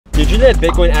Did you know that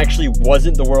Bitcoin actually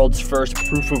wasn't the world's first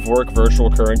proof-of-work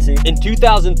virtual currency? In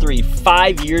 2003,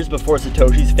 5 years before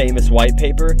Satoshi's famous white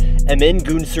paper, Emin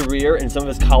Gün Sirer and some of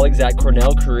his colleagues at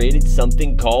Cornell created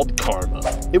something called Karma.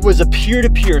 It was a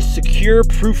peer-to-peer, secure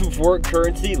proof-of-work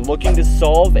currency looking to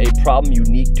solve a problem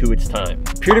unique to its time.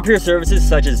 Peer-to-peer services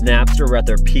such as Napster were at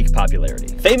their peak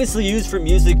popularity. Famously used for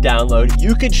music download,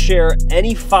 you could share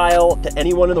any file to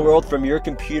anyone in the world from your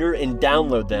computer and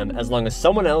download them as long as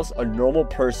someone else, a normal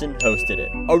person, hosted it.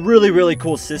 A really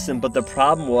cool system, but the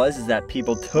problem was that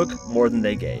people took more than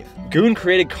they gave. Gün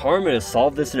created Karma to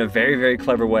solve this in a very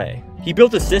clever way. He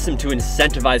built a system to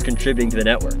incentivize contributing to the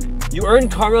network. You earn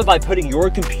Karma by putting your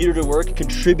computer to work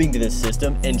contributing to this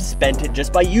system and spent it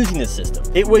just by using the system.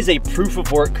 It was a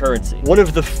proof-of-work currency, one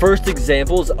of the first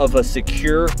examples of a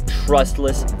secure,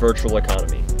 trustless virtual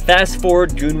economy. Fast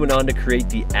forward, Gün went on to create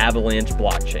the Avalanche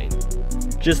blockchain.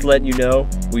 Just letting you know,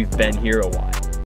 we've been here a while.